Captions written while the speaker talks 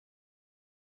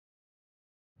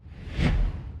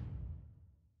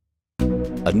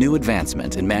A new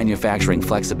advancement in manufacturing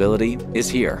flexibility is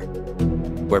here,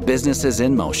 where businesses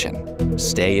in motion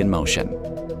stay in motion,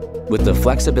 with the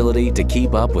flexibility to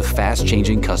keep up with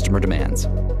fast-changing customer demands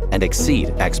and exceed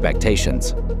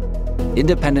expectations.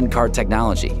 Independent cart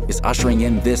technology is ushering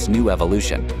in this new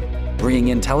evolution, bringing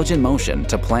intelligent motion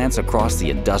to plants across the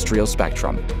industrial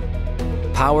spectrum.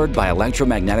 Powered by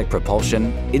electromagnetic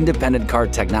propulsion, independent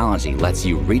cart technology lets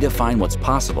you redefine what's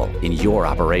possible in your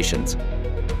operations.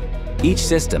 Each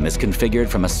system is configured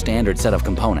from a standard set of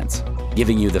components,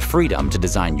 giving you the freedom to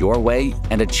design your way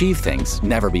and achieve things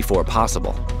never before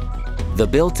possible. The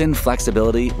built-in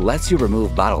flexibility lets you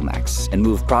remove bottlenecks and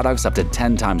move products up to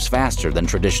 10 times faster than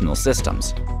traditional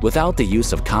systems, without the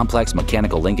use of complex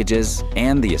mechanical linkages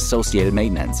and the associated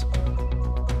maintenance.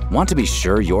 Want to be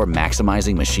sure you're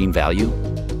maximizing machine value?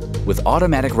 With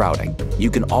automatic routing, you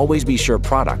can always be sure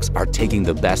products are taking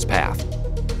the best path.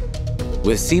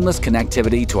 With seamless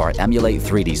connectivity to our Emulate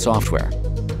 3D software,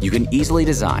 you can easily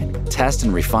design, test,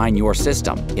 and refine your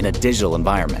system in a digital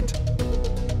environment.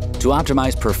 To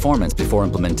optimize performance before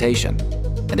implementation,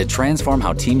 and to transform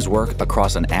how teams work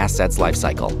across an asset's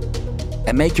lifecycle.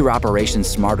 And make your operations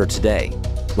smarter today,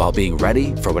 while being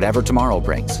ready for whatever tomorrow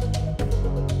brings.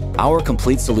 Our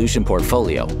complete solution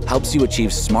portfolio helps you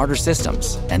achieve smarter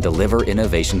systems and deliver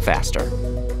innovation faster.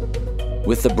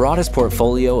 With the broadest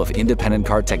portfolio of independent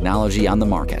cart technology on the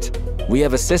market, we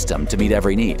have a system to meet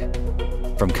every need.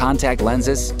 From contact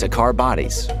lenses to car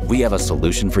bodies, we have a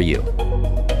solution for you.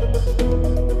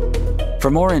 For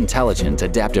more intelligent,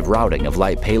 adaptive routing of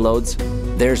light payloads,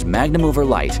 there's MagnaMover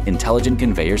Light Intelligent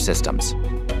Conveyor Systems.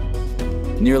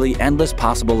 Nearly endless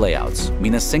possible layouts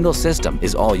mean a single system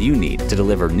is all you need to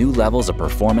deliver new levels of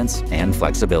performance and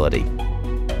flexibility.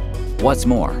 What's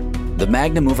more, the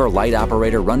MagnaMover Light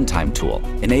Operator Runtime tool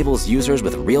enables users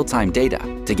with real-time data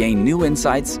to gain new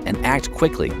insights and act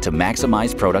quickly to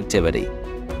maximize productivity.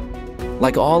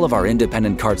 Like all of our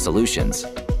independent cart solutions,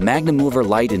 MagnaMover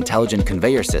Light Intelligent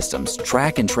Conveyor Systems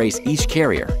track and trace each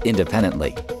carrier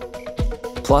independently.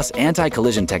 Plus,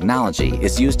 anti-collision technology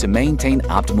is used to maintain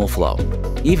optimal flow,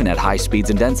 even at high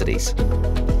speeds and densities.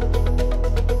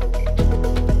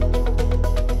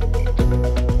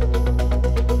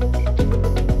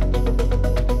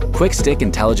 Quick-stick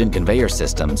intelligent conveyor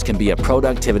systems can be a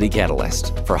productivity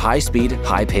catalyst for high-speed,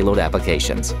 high-payload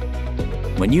applications.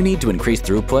 When you need to increase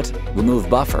throughput, remove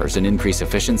buffers, and increase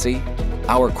efficiency,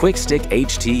 our Quick-stick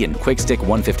HT and Quick-stick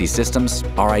 150 systems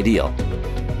are ideal.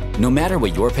 No matter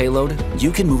what your payload,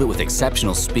 you can move it with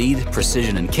exceptional speed,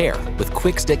 precision, and care with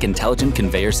Quick-stick intelligent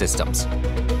conveyor systems.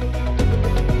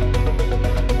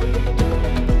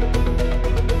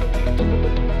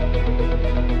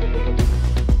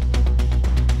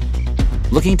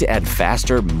 Looking to add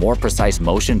faster, more precise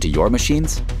motion to your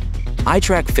machines?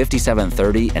 iTrack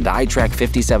 5730 and iTrack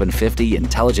 5750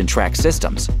 intelligent track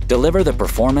systems deliver the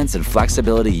performance and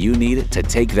flexibility you need to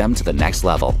take them to the next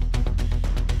level.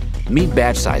 Meet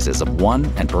batch sizes of 1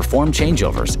 and perform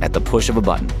changeovers at the push of a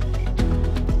button.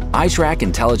 iTrack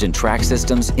intelligent track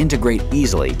systems integrate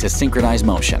easily to synchronize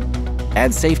motion,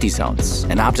 add safety zones,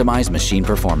 and optimize machine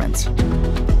performance.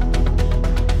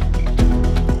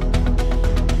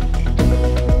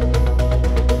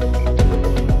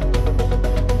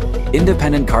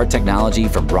 Independent cart technology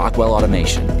from Rockwell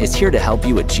Automation is here to help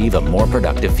you achieve a more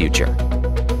productive future.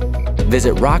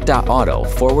 Visit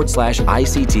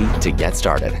rok.auto/ICT to get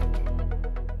started.